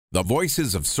The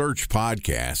Voices of Search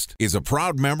podcast is a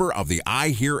proud member of the I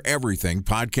Hear Everything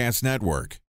podcast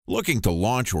network. Looking to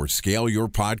launch or scale your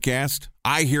podcast?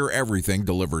 I Hear Everything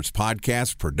delivers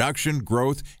podcast production,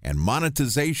 growth, and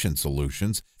monetization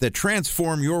solutions that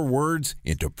transform your words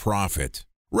into profit.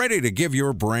 Ready to give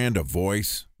your brand a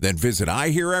voice? Then visit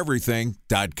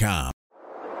iheareverything.com.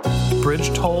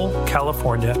 Bridge toll,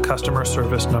 California, customer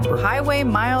service number. Highway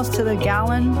miles to the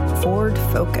gallon, Ford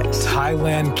Focus.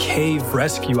 Thailand cave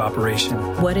rescue operation.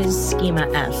 What is Schema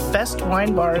F? Best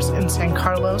wine bars in San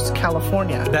Carlos,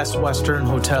 California. Best Western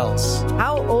hotels.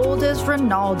 How old is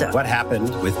Ronaldo? What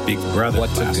happened with Big Brother?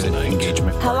 What's a good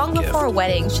engagement? How long before a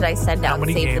wedding should I send out How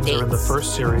many save games the are in the dates?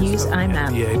 first series? Use IMAP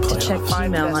NBA to check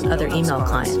Gmail on other email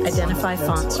clients. Identify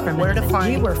fonts from Where to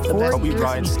find We were the 4 best years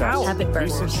out. Have it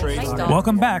burn.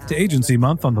 Welcome back to Agency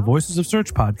Month on the Voices of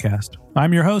Search podcast.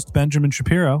 I'm your host, Benjamin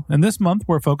Shapiro, and this month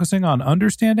we're focusing on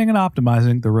understanding and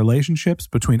optimizing the relationships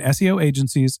between SEO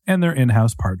agencies and their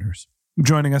in-house partners.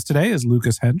 Joining us today is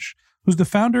Lukas Haensch, who's the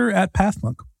founder at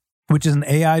Pathmonk, which is an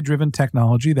AI-driven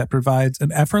technology that provides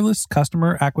an effortless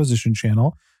customer acquisition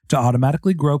channel to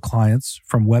automatically grow clients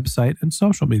from website and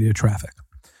social media traffic.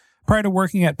 Prior to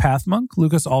working at Pathmonk,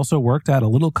 Lukas also worked at a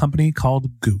little company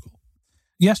called Google.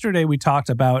 Yesterday, we talked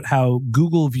about how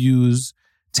Google views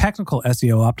technical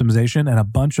SEO optimization and a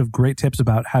bunch of great tips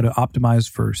about how to optimize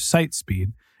for site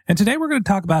speed. And today we're going to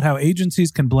talk about how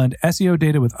agencies can blend SEO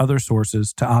data with other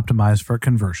sources to optimize for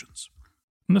conversions.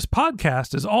 And this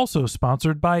podcast is also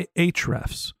sponsored by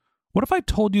Ahrefs. What if I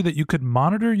told you that you could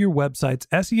monitor your website's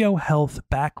SEO health,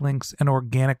 backlinks, and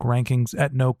organic rankings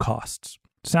at no costs?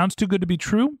 Sounds too good to be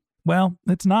true? Well,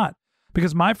 it's not,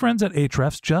 because my friends at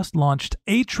Ahrefs just launched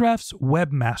Ahrefs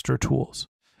Webmaster Tools.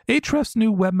 Ahrefs'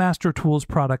 new Webmaster Tools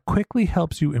product quickly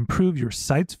helps you improve your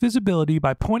site's visibility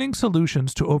by pointing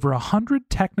solutions to over 100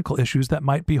 technical issues that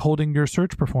might be holding your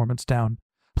search performance down.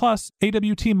 Plus,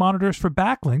 AWT monitors for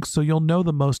backlinks so you'll know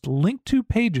the most linked to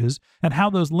pages and how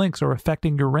those links are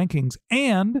affecting your rankings.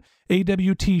 And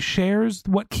AWT shares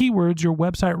what keywords your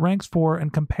website ranks for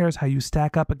and compares how you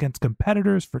stack up against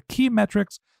competitors for key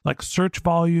metrics like search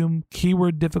volume,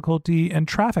 keyword difficulty, and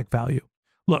traffic value.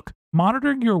 Look,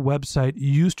 monitoring your website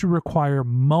used to require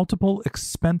multiple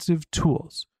expensive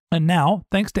tools. And now,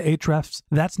 thanks to Ahrefs,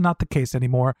 that's not the case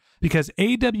anymore because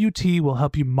AWT will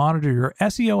help you monitor your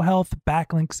SEO health,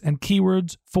 backlinks, and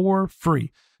keywords for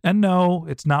free. And no,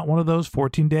 it's not one of those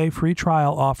 14-day free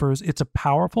trial offers. It's a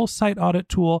powerful site audit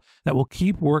tool that will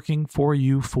keep working for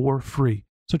you for free.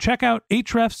 So check out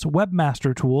Ahrefs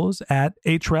Webmaster Tools at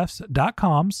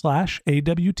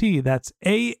ahrefs.com/AWT. That's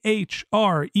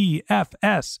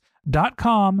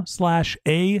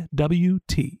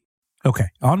ahrefs.com/AWT. Okay,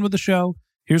 on with the show.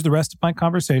 Here's the rest of my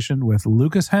conversation with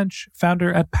Lukas Haensch,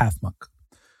 founder at Pathmonk.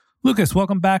 Lukas,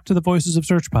 welcome back to the Voices of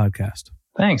Search podcast.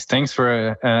 Thanks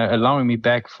for allowing me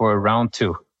back for round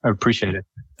 2. I appreciate it.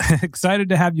 Excited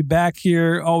to have you back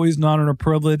here. Always an honor and a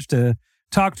privilege to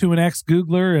talk to an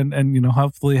ex-Googler and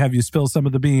hopefully have you spill some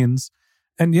of the beans.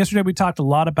 And yesterday we talked a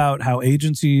lot about how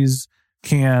agencies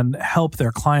can help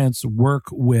their clients work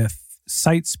with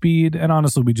site speed. And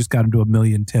honestly, we just got into a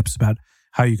million tips about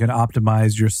how you can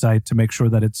optimize your site to make sure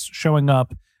that it's showing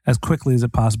up as quickly as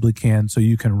it possibly can so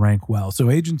you can rank well. So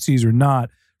agencies are not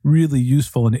really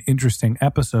useful and interesting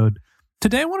episode.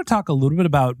 Today, I want to talk a little bit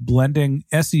about blending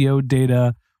SEO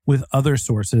data with other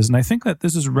sources. And I think that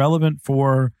this is relevant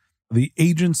for the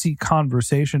agency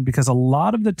conversation because a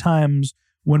lot of the times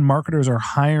when marketers are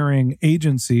hiring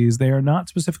agencies, they are not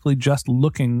specifically just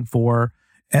looking for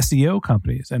SEO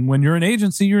companies. And when you're an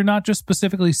agency, you're not just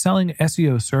specifically selling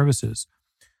SEO services.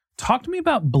 Talk to me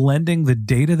about blending the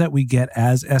data that we get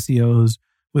as SEOs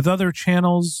with other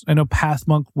channels. I know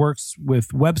Pathmonk works with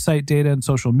website data and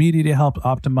social media to help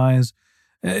optimize.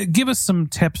 Give us some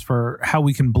tips for how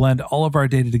we can blend all of our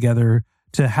data together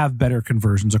to have better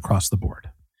conversions across the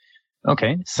board.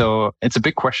 Okay, so it's a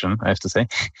big question, I have to say.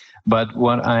 But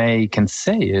what I can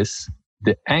say is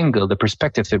the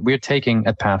perspective that we're taking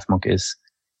at Pathmonk is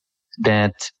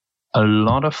that a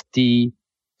lot of the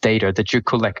data that you're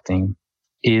collecting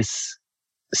is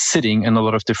sitting in a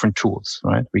lot of different tools,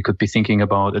 right? We could be thinking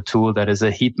about a tool that is a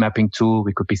heat mapping tool.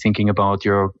 We could be thinking about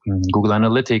your Google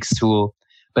Analytics tool.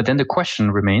 But then the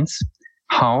question remains,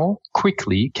 how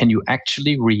quickly can you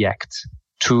actually react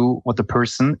to what the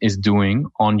person is doing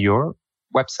on your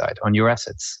website, on your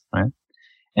assets, right?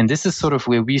 And this is sort of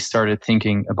where we started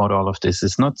thinking about all of this.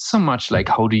 It's not so much like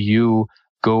how do you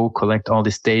go collect all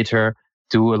this data,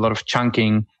 do a lot of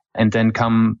chunking, and then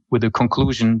come with a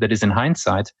conclusion that is in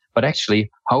hindsight, but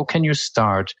actually, how can you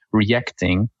start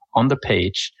reacting on the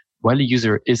page while the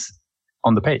user is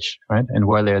on the page, right? And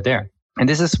while they're there. And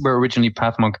this is where originally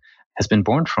Pathmonk has been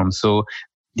born from. So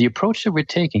the approach that we're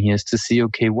taking here is to see,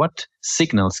 okay, what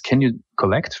signals can you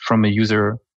collect from a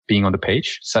user being on the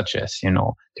page, such as,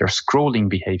 their scrolling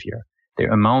behavior,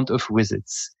 their amount of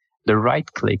visits, the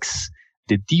right clicks,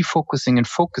 the defocusing and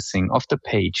focusing of the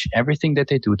page, everything that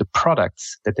they do, the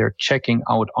products that they're checking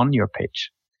out on your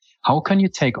page. How can you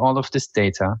take all of this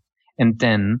data and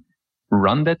then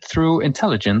run that through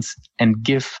intelligence and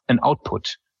give an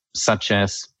output, such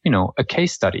as, a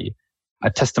case study, a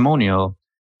testimonial,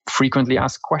 frequently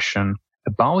asked question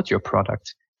about your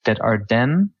product that are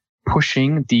then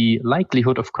pushing the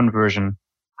likelihood of conversion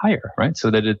higher, right?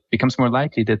 So that it becomes more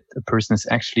likely that a person is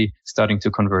actually starting to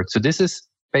convert. So this is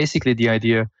basically the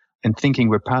idea and thinking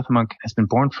where Pathmonk has been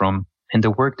born from, and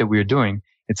the work that we're doing.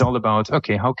 It's all about,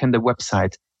 okay, how can the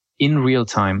website in real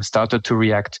time start to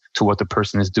react to what the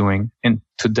person is doing and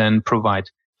to then provide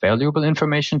valuable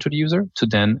information to the user to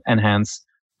then enhance,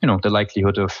 the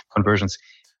likelihood of conversions.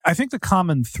 I think the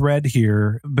common thread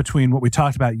here between what we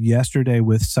talked about yesterday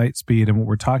with site speed and what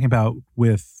we're talking about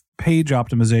with page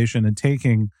optimization and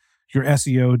taking your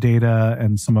SEO data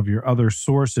and some of your other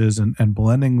sources and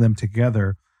blending them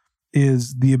together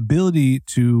is the ability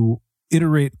to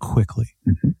iterate quickly.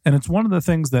 Mm-hmm. And it's one of the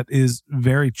things that is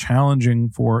very challenging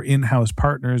for in-house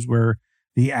partners, where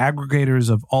the aggregators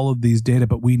of all of these data,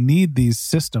 but we need these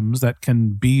systems that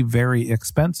can be very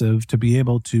expensive to be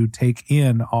able to take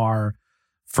in our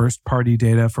first-party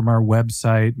data from our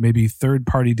website, maybe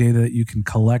third-party data that you can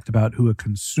collect about who a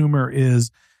consumer is,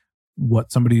 what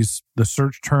the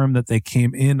search term that they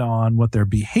came in on, what their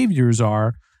behaviors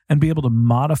are, and be able to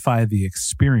modify the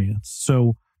experience.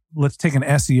 So let's take an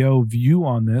SEO view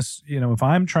on this. If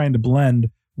I'm trying to blend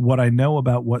what I know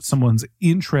about what someone's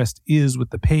interest is with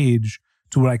the page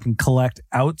to what I can collect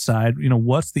outside,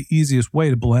 what's the easiest way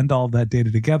to blend all of that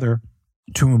data together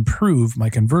to improve my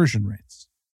conversion rates?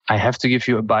 I have to give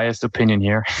you a biased opinion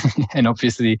here. And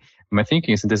obviously my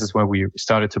thinking is, and this is why we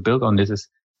started to build on this, is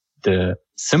the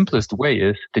simplest way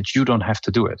is that you don't have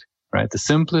to do it, right? The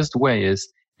simplest way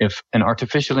is if an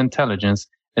artificial intelligence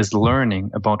is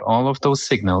learning about all of those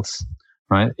signals,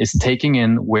 right? Is taking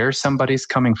in where somebody's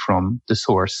coming from, the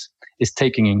source, is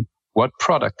taking in what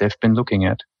product they've been looking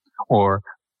at, or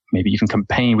maybe even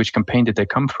which campaign did they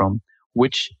come from,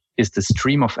 which is the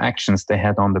stream of actions they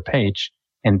had on the page,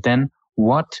 and then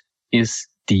what is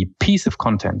the piece of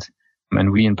content.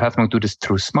 And we in Pathmonk do this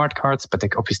through smart cards, but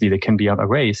obviously there can be other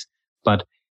ways. But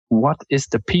what is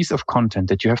the piece of content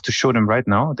that you have to show them right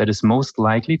now that is most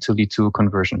likely to lead to a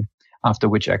conversion? After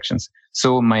which actions?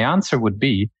 So my answer would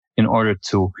be, in order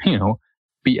to,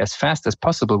 be as fast as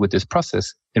possible with this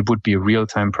process, it would be a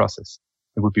real-time process.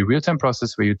 It would be a real-time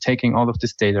process where you're taking all of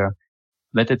this data,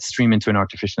 let it stream into an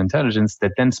artificial intelligence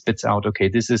that then spits out, okay,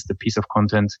 this is the piece of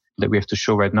content that we have to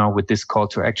show right now with this call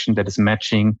to action that is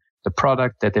matching the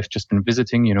product that they've just been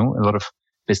visiting. A lot of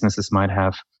businesses might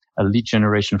have a lead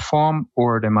generation form,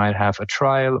 or they might have a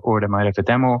trial, or they might have a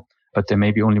demo, but they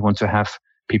maybe only want to have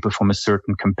people from a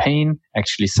certain campaign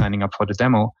actually signing up for the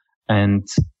demo. And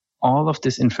all of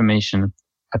this information,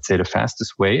 I'd say the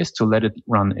fastest way is to let it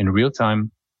run in real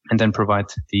time and then provide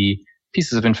the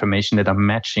pieces of information that are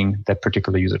matching that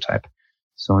particular user type.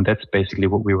 So that's basically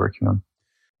what we're working on.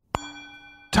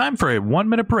 Time for a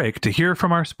 1-minute break to hear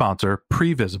from our sponsor,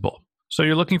 Previsible. So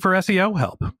you're looking for SEO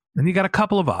help, and you got a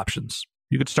couple of options.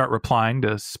 You could start replying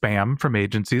to spam from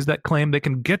agencies that claim they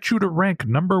can get you to rank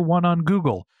number 1 on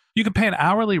Google. You can pay an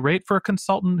hourly rate for a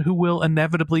consultant who will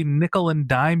inevitably nickel and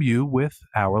dime you with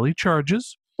hourly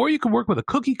charges. Or you can work with a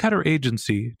cookie-cutter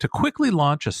agency to quickly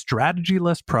launch a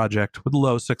strategy-less project with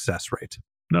low success rate.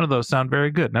 None of those sound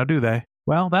very good, now do they?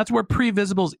 Well, that's where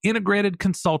Previsible's integrated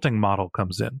consulting model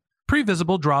comes in.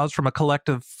 Previsible draws from a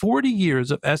collective 40 years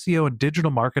of SEO and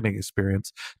digital marketing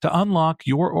experience to unlock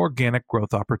your organic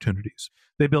growth opportunities.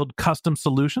 They build custom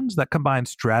solutions that combine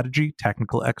strategy,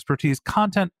 technical expertise,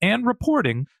 content, and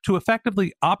reporting to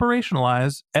effectively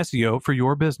operationalize SEO for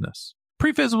your business.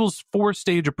 Previsible's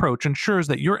 4-stage approach ensures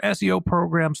that your SEO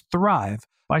programs thrive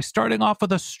by starting off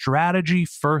with a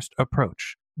strategy-first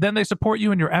approach. Then they support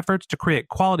you in your efforts to create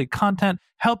quality content,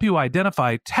 help you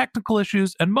identify technical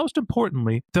issues, and most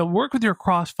importantly, they'll work with your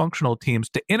cross-functional teams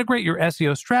to integrate your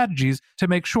SEO strategies to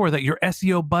make sure that your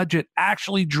SEO budget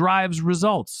actually drives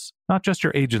results, not just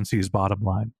your agency's bottom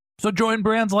line. So join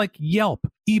brands like Yelp,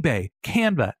 eBay,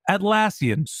 Canva,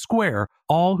 Atlassian, Square,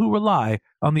 all who rely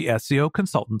on the SEO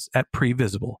consultants at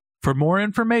Previsible. For more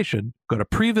information, go to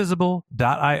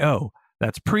previsible.io.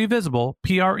 That's Previsible,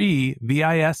 Previsible.io.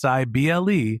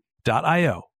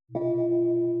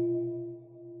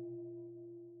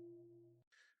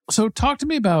 So talk to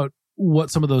me about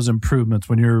what some of those improvements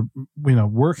when you're,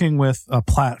 working with a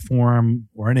platform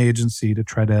or an agency to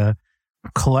try to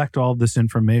collect all of this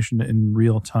information in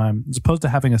real time, as opposed to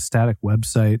having a static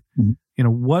website.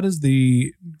 What is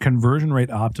the conversion rate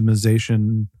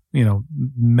optimization,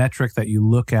 metric that you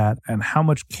look at, and how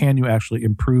much can you actually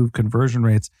improve conversion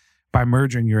rates by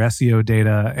merging your SEO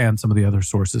data and some of the other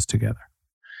sources together?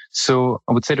 So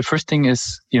I would say the first thing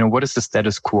is, what is the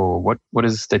status quo? What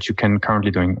is that you can currently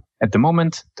doing at the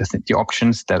moment? The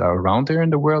options that are around there in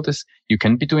the world is you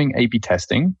can be doing A/B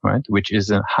testing, right? Which is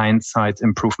a hindsight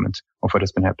improvement of what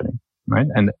has been happening, right?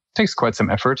 And it takes quite some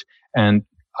effort. And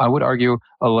I would argue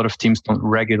a lot of teams don't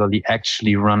regularly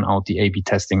actually run out the A/B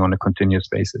testing on a continuous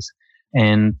basis.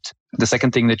 And the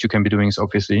second thing that you can be doing is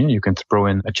obviously you can throw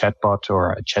in a chatbot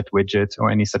or a chat widget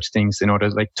or any such things in order,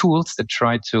 like tools that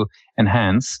try to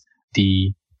enhance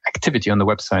the activity on the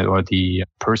website or the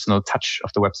personal touch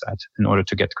of the website in order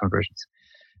to get conversions.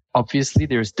 Obviously,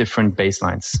 there's different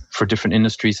baselines for different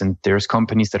industries, and there's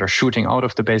companies that are shooting out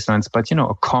of the baselines. But,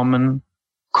 a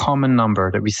common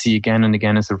number that we see again and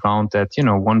again is around that,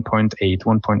 1.8,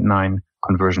 1.9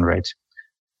 conversion rate.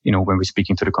 When we're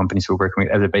speaking to the companies we're working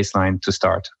with as a baseline to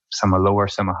start. Some are lower,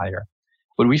 some are higher.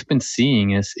 What we've been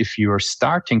seeing is if you are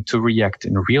starting to react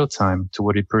in real time to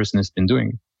what a person has been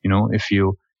doing, if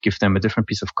you give them a different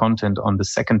piece of content on the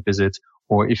second visit,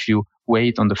 or if you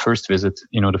wait on the first visit,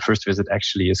 the first visit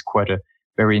actually is quite a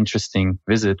very interesting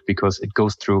visit because it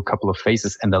goes through a couple of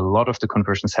phases and a lot of the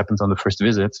conversions happens on the first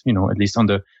visit, at least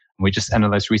we just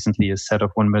analyzed recently a set of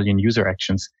 1 million user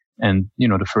actions. And,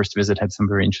 the first visit had some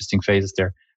very interesting phases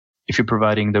there. If you're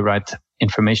providing the right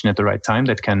information at the right time,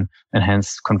 that can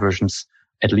enhance conversions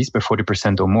at least by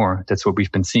 40% or more. That's what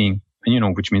we've been seeing.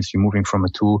 And, which means you're moving from a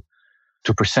 2%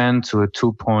 to a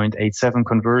 2.87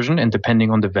 conversion. And depending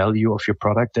on the value of your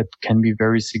product, that can be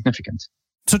very significant.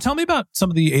 So tell me about some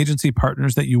of the agency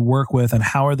partners that you work with and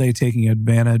how are they taking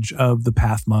advantage of the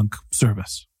Pathmonk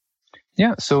service?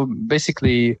 Yeah, so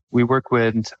basically we work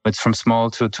with, it's from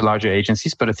small to larger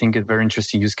agencies, but I think a very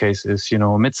interesting use case is,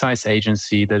 a mid-sized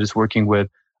agency that is working with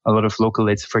a lot of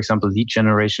local, for example, lead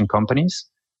generation companies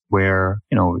where,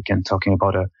 we can talking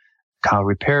about a car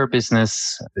repair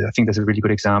business. I think that's a really good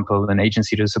example, an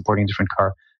agency that is supporting different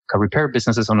car repair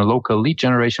businesses on a local lead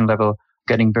generation level,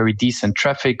 getting very decent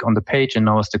traffic on the page. And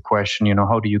now is the question,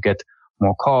 how do you get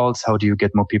more calls? How do you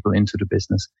get more people into the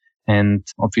business? And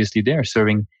obviously they're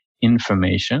serving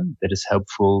information that is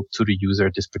helpful to the user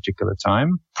at this particular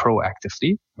time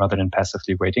proactively rather than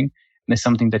passively waiting. And it's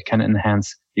something that can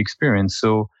enhance the experience.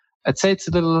 So I'd say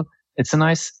it's a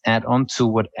nice add-on to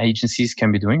what agencies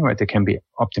can be doing, right? They can be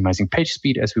optimizing page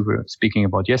speed as we were speaking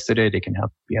about yesterday. They can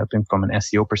be helping from an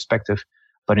SEO perspective.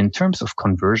 But in terms of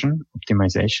conversion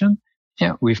optimization,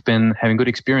 we've been having good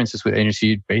experiences with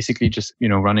agency, basically just,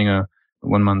 running a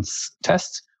 1 month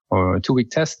test or a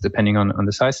 2-week test, depending on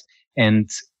the size, and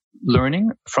learning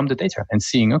from the data and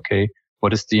seeing, okay,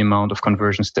 what is the amount of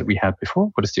conversions that we had before?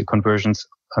 What is the conversions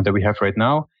that we have right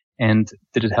now? And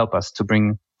did it help us to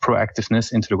bring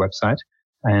proactiveness into the website?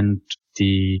 And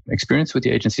the experience with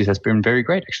the agencies has been very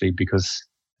great, actually, because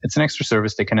it's an extra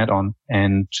service they can add on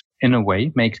and in a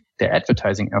way make their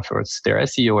advertising efforts, their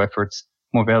SEO efforts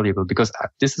more valuable, because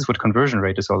this is what conversion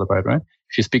rate is all about, right?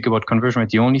 If you speak about conversion rate,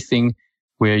 the only thing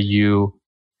where you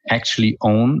actually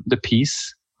own the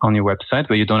piece on your website,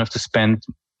 where you don't have to spend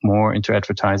more into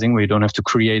advertising, where you don't have to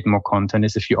create more content,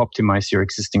 is if you optimize your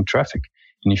existing traffic.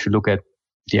 And if you look at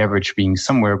the average being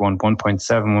somewhere around 1.7,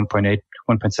 1.8,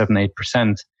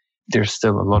 1.78%, there's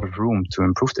still a lot of room to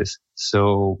improve this.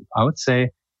 So I would say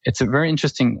it's a very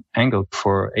interesting angle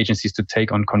for agencies to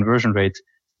take on conversion rate,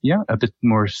 a bit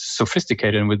more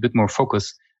sophisticated and with a bit more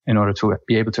focus in order to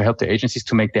be able to help the agencies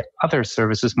to make their other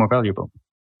services more valuable.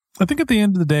 I think at the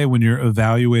end of the day, when you're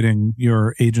evaluating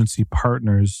your agency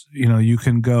partners, you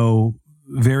can go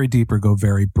very deep or go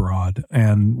very broad.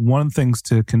 And one of the things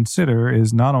to consider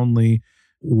is not only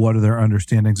what are their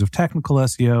understandings of technical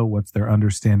SEO, what's their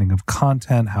understanding of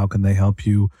content, how can they help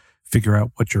you figure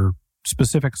out what your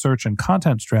specific search and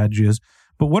content strategy is,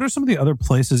 but what are some of the other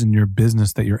places in your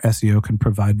business that your SEO can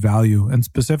provide value? And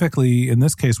specifically, in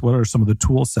this case, what are some of the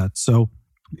tool sets? So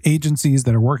agencies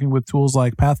that are working with tools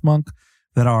like Pathmonk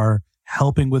that are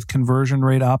helping with conversion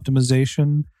rate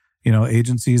optimization,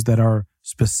 agencies that are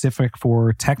specific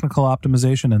for technical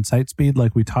optimization and site speed,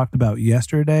 like we talked about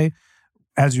yesterday.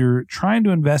 As you're trying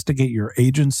to investigate your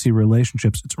agency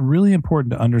relationships, it's really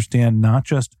important to understand not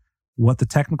just what the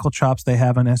technical chops they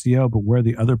have in SEO, but where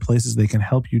the other places they can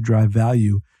help you drive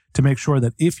value to make sure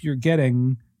that if you're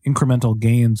getting incremental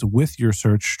gains with your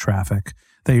search traffic,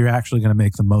 that you're actually going to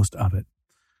make the most of it.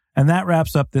 And that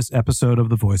wraps up this episode of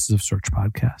the Voices of Search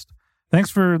podcast. Thanks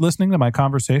for listening to my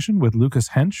conversation with Lukas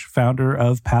Haensch, founder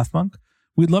of Pathmonk.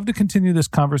 We'd love to continue this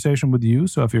conversation with you,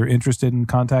 so if you're interested in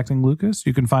contacting Lukas,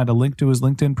 you can find a link to his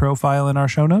LinkedIn profile in our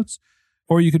show notes,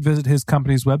 or you could visit his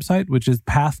company's website, which is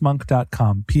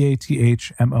pathmonk.com,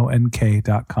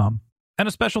 pathmonk.com. And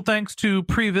a special thanks to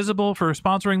Previsible for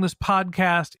sponsoring this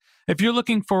podcast. If you're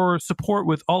looking for support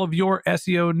with all of your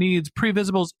SEO needs,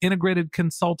 Previsible's integrated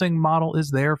consulting model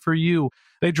is there for you.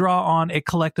 They draw on a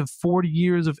collective 40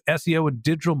 years of SEO and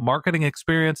digital marketing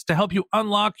experience to help you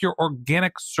unlock your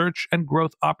organic search and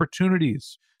growth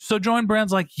opportunities. So join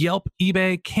brands like Yelp,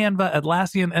 eBay, Canva,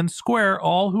 Atlassian, and Square,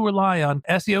 all who rely on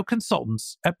SEO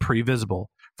consultants at Previsible.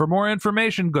 For more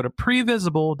information, go to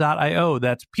previsible.io.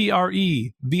 That's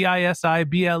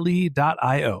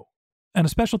previsible.io. And a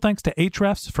special thanks to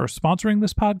Ahrefs for sponsoring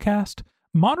this podcast.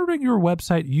 Monitoring your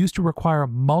website used to require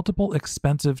multiple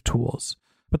expensive tools,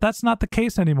 but that's not the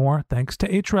case anymore thanks to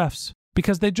Ahrefs,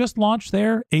 because they just launched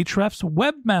their Ahrefs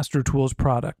Webmaster Tools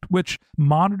product, which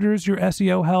monitors your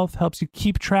SEO health, helps you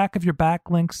keep track of your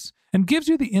backlinks, and gives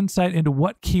you the insight into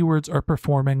what keywords are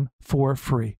performing for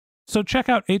free. So check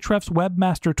out Ahrefs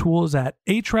Webmaster Tools at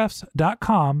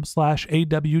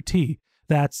ahrefs.com/AWT.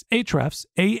 That's Ahrefs,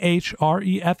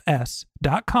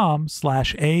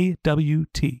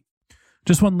 ahrefs.com/AWT.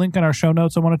 Just one link in our show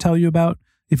notes I want to tell you about.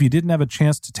 If you didn't have a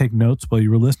chance to take notes while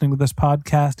you were listening to this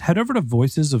podcast, head over to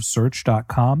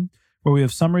voicesofsearch.com, where we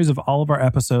have summaries of all of our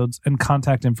episodes and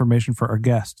contact information for our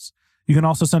guests. You can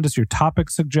also send us your topic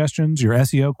suggestions, your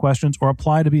SEO questions, or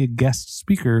apply to be a guest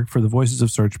speaker for the Voices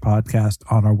of Search podcast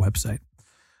on our website.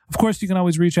 Of course, you can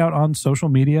always reach out on social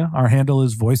media. Our handle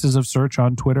is Voices of Search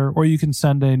on Twitter, or you can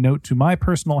send a note to my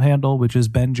personal handle, which is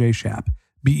Ben J. Shap,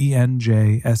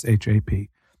 BenJShap.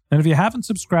 And if you haven't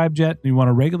subscribed yet and you want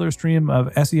a regular stream of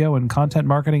SEO and content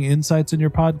marketing insights in your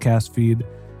podcast feed,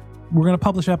 we're going to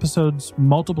publish episodes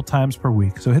multiple times per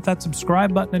week. So hit that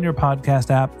subscribe button in your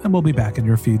podcast app and we'll be back in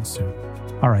your feed soon.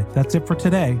 All right, that's it for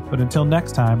today. But until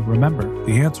next time, remember,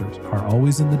 the answers are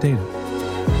always in the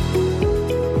data.